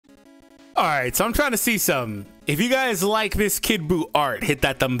All right, so I'm trying to see some. If you guys like this Kid BUU art, hit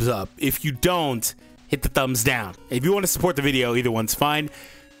that thumbs up. If you don't, hit the thumbs down. If you want to support the video, either one's fine.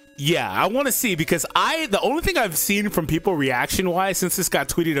 Yeah, I want to see, because the only thing I've seen from people reaction-wise since this got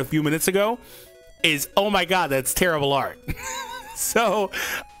tweeted a few minutes ago is, oh my god, that's terrible art. So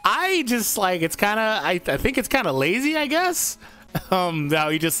I just like, it's kind of, I think it's kind of lazy, I guess. How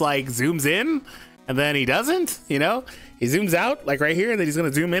he just like zooms in and then he doesn't, you know, he zooms out like right here and then he's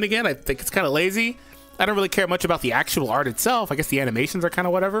gonna zoom in again. I think it's kind of lazy. I don't really care much about the actual art itself. I guess the animations are kind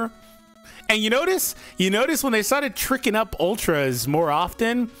of whatever. And you notice when they started tricking up ultras more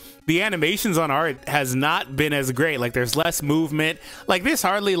often, the animations on art has not been as great. Like there's less movement. Like this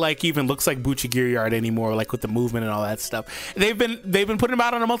hardly like even looks like Buchigiri art anymore, like with the movement and all that stuff. They've been putting them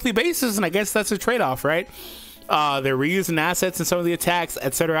out on a monthly basis, and I guess that's a trade-off, right? They're reusing assets and some of the attacks,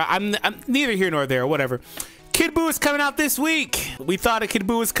 etc. I'm neither here nor there, whatever. Kid BUU is coming out this week. We thought a Kid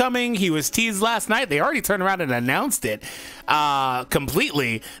BUU was coming. He was teased last night. They already turned around and announced it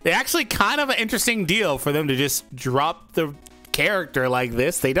completely. They actually kind of an interesting deal for them to just drop the character like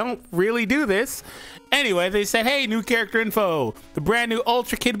this. They don't really do this. Anyway, they said, hey, new character info. The brand new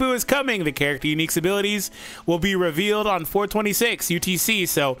Ultra Kid BUU is coming. The character unique abilities will be revealed on 4/26 UTC.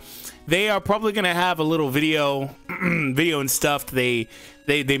 So they are probably going to have a little video and stuff they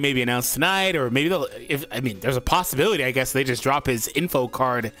maybe announce tonight, or maybe they'll, there's a possibility, I guess, they just drop his info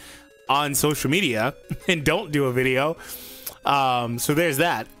card on social media and don't do a video. So there's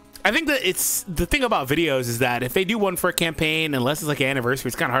that. I think that it's the thing about videos is that if they do one for a campaign, unless it's like an anniversary,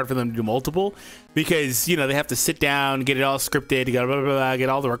 it's kind of hard for them to do multiple, because you know they have to sit down, get it all scripted, you got blah, blah, blah, get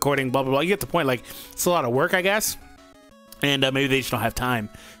all the recording, blah blah blah. You get the point. Like it's a lot of work, I guess, and maybe they just don't have time.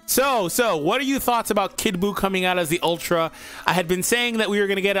 So what are your thoughts about Kid BUU coming out as the Ultra? I had been saying that we were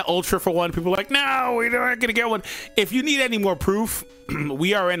gonna get an Ultra for one. People were like, no, we're not gonna get one. If you need any more proof,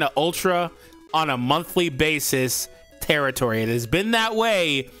 we are in an Ultra on a monthly basis territory. It has been that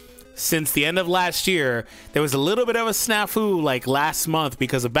way since the end of last year. There was a little bit of a snafu like last month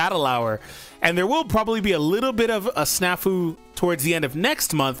because of Battle Hour, and there will probably be a little bit of a snafu towards the end of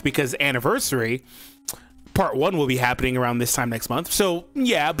next month because Anniversary Part 1 will be happening around this time next month. So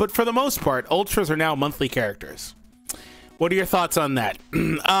yeah, but for the most part, Ultras are now monthly characters. What are your thoughts on that?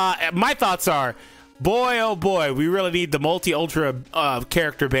 My thoughts are, boy, oh boy, we really need the multi-ultra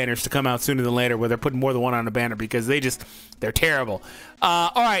character banners to come out sooner than later, where they're putting more than one on a banner, because they're terrible.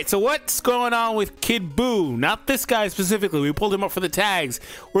 All right, so what's going on with Kid BUU? Not this guy specifically. We pulled him up for the tags.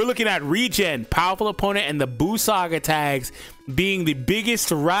 We're looking at Regen, Powerful Opponent, and the BUU Saga tags being the biggest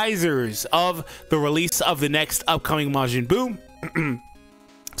risers of the release of the next upcoming Majin Buu.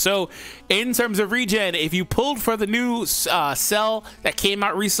 So in terms of regen, if you pulled for the new cell that came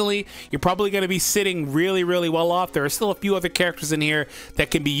out recently, you're probably going to be sitting really, really well off. There are still a few other characters in here that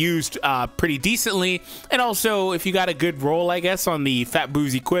can be used pretty decently. And also, if you got a good roll, I guess, on the Fat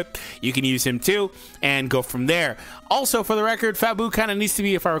BUU's equip, you can use him too and go from there. Also, for the record, Fat BUU kind of needs to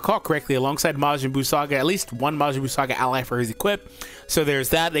be, if I recall correctly, alongside Majin Buu Saga, at least one Majin Buu Saga ally for his equip. So there's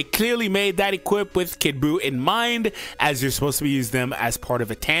that. They clearly made that equip with Kid BUU in mind, as you're supposed to use them as part of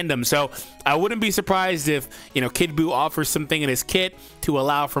a tandem. So I wouldn't be surprised if, you know, Kid BUU offers something in his kit to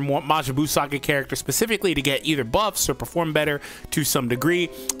allow for more Majin Buu Saga characters specifically to get either buffs or perform better to some degree.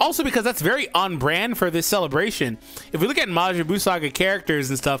 Also, because that's very on brand for this celebration. If we look at Majin Buu Saga characters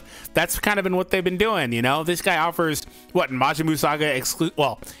and stuff, that's kind of been what they've been doing. You know, this guy offers what, Majin Buu Saga exclusive,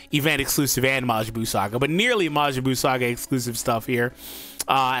 well, event exclusive and Majin Buu Saga, but nearly Majin Buu Saga exclusive stuff here.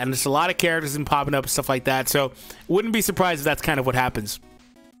 And there's a lot of characters and popping up and stuff like that. So wouldn't be surprised if that's kind of what happens.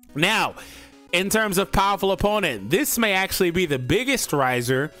 Now, in terms of Powerful Opponent, this may actually be the biggest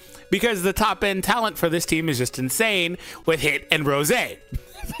riser because the top end talent for this team is just insane with Hit and Rose.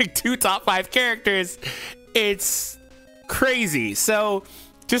 Like 2 top 5 characters. It's crazy. So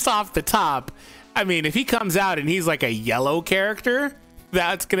just off the top, I mean, if he comes out and he's like a yellow character,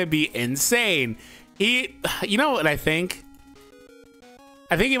 that's going to be insane. You know what I think?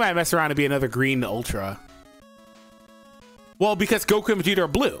 I think he might mess around and be another green Ultra. Well, because Goku and Vegeta are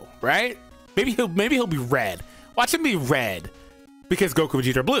blue, right? Maybe he'll be red. Watch him be red because Goku and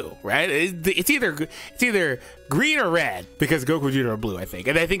Vegeta are blue, right? It's either green or red because Goku and Vegeta are blue, I think.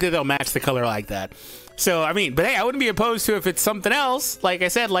 And I think that they'll match the color like that. So, I mean, but hey, I wouldn't be opposed to if it's something else. Like I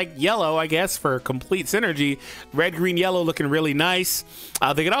said, like yellow, I guess, for complete synergy. Red, green, yellow looking really nice.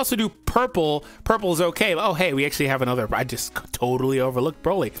 They could also do purple. Purple's okay. Oh, hey, we actually have another. I just totally overlooked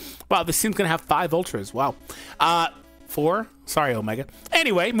Broly. Wow, this team's going to have 5 Ultras. Wow. 4. Sorry, Omega.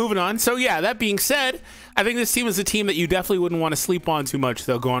 Anyway, moving on. So yeah, that being said, I think this team is a team that you definitely wouldn't want to sleep on too much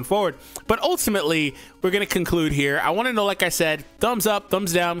though going forward. But ultimately, we're going to conclude here. I want to know, like I said, thumbs up,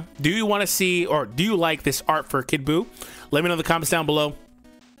 thumbs down. Do you want to see, or do you like this art for Kid BUU? Let me know in the comments down below.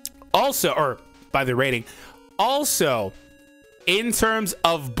 Also, or by the rating. Also, in terms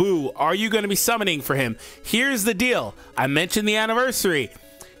of BUU, are you going to be summoning for him? Here's the deal. I mentioned the anniversary.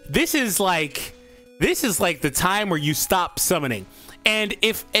 This is like the time where you stop summoning. And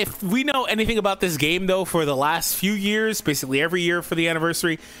if we know anything about this game though, for the last few years, basically every year for the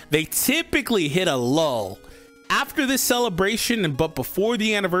anniversary, they typically hit a lull after this celebration, but before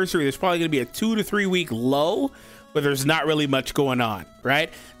the anniversary there's probably going to be a 2 to 3 week lull where there's not really much going on, right?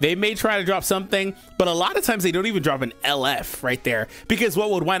 They may try to drop something, but a lot of times they don't even drop an LF right there, because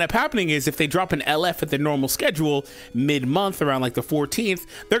what would wind up happening is if they drop an LF at their normal schedule mid-month around like the 14th,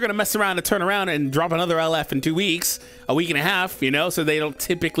 they're gonna mess around and turn around and drop another LF in 2 weeks, a week and a half, you know, so they don't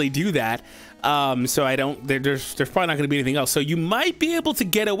typically do that. So I don't, there's probably not gonna be anything else. So you might be able to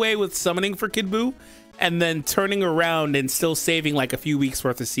get away with summoning for Kid BUU and then turning around and still saving like a few weeks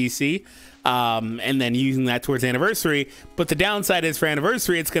worth of CC. And then using that towards anniversary. But the downside is for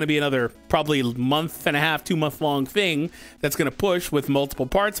anniversary, it's going to be another probably month and a half, 2 month long thing that's going to push with multiple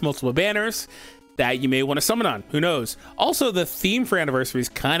parts, multiple banners that you may want to summon on. Who knows? Also, the theme for anniversary is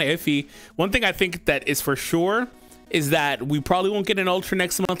kind of iffy. One thing I think that is for sure is that we probably won't get an ultra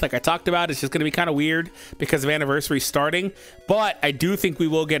next month like I talked about. It's just going to be kind of weird because of anniversary starting, but I do think we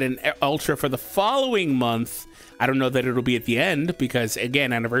will get an ultra for the following month. I don't know that it'll be at the end because,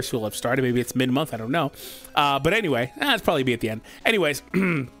 again, anniversary will have started. Maybe it's mid-month. I don't know. But anyway, it's probably be at the end. Anyways,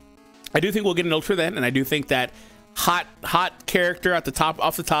 I do think we'll get an ultra then, and I do think that hot character at the top,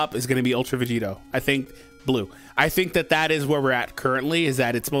 off the top, is going to be Ultra Vegito. I think blue. I think that is where we're at currently, is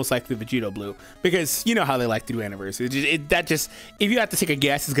that it's most likely Vegito blue, because you know how they like to do anniversaries. If you have to take a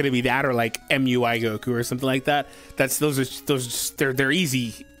guess, it's going to be that or like MUI Goku or something like that. They're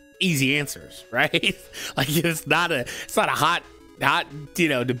easy answers, right? Like it's not a hot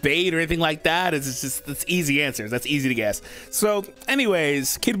debate or anything like that. It's easy answers. That's easy to guess. So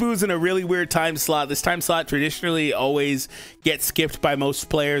anyways, Kid BUU's in a really weird time slot. This time slot traditionally always gets skipped by most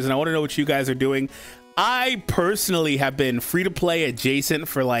players, and I want to know what you guys are doing. I personally have been free to play adjacent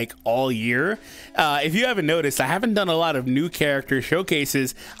for like all year. If you haven't noticed, I haven't done a lot of new character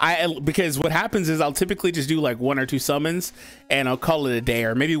showcases. Because what happens is I'll typically just do like 1 or 2 summons and I'll call it a day,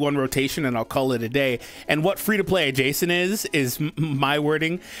 or maybe 1 rotation and I'll call it a day. And what free to play adjacent is my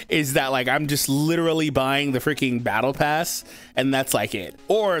wording is that like I'm just literally buying the freaking battle pass and that's like it.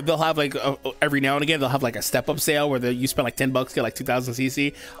 Or they'll have like every now and again they'll have like a step up sale where you spend like $10, get like 2,000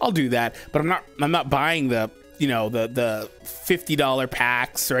 CC. I'll do that, but I'm not buying the the $50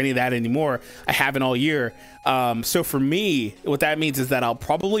 packs or any of that anymore. I haven't all year. So for me, what that means is that I'll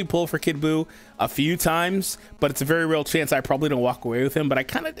probably pull for Kid BUU a few times, but it's a very real chance I probably don't walk away with him. But I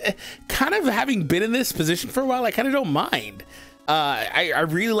kind of having been in this position for a while, I kind of don't mind. I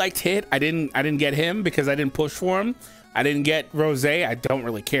really liked Hit. I didn't get him because I didn't push for him. I didn't get Rose. I don't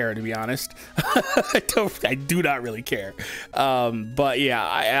really care, to be honest. I do not really care. But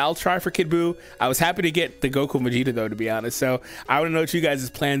yeah, I'll try for Kid BUU. I was happy to get the Goku Vegeta though, to be honest. So I want to know what you guys'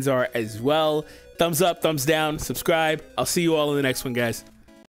 plans are as well. Thumbs up, thumbs down, subscribe. I'll see you all in the next one, guys.